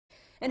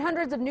And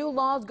hundreds of new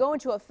laws go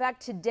into effect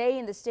today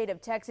in the state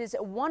of Texas.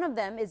 One of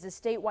them is the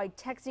statewide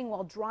texting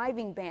while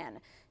driving ban.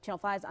 Channel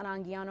 5's Ana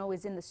Anguiano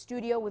is in the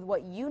studio with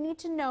what you need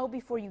to know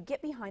before you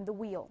get behind the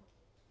wheel.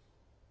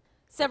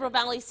 Several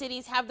Valley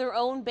cities have their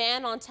own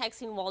ban on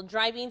texting while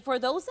driving. For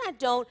those that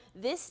don't,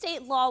 this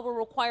state law will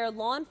require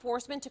law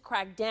enforcement to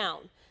crack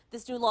down.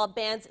 This new law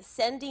bans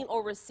sending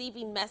or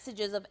receiving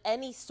messages of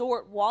any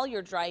sort while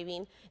you're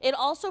driving. It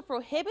also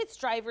prohibits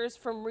drivers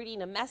from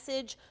reading a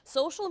message,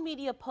 social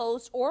media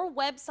post, or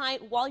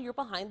website while you're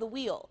behind the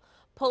wheel.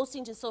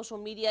 Posting to social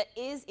media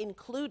is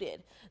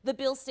included. The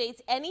bill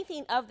states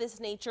anything of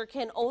this nature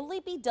can only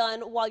be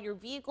done while your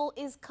vehicle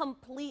is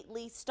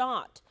completely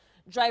stopped.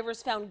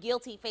 Drivers found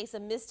guilty face a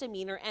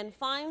misdemeanor and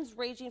fines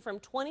ranging from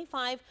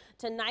 $25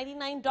 to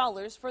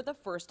 $99 for the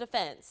first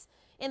offense.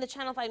 In the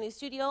Channel 5 News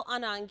studio,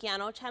 Ana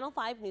Anguiano, Channel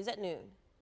 5 News at Noon.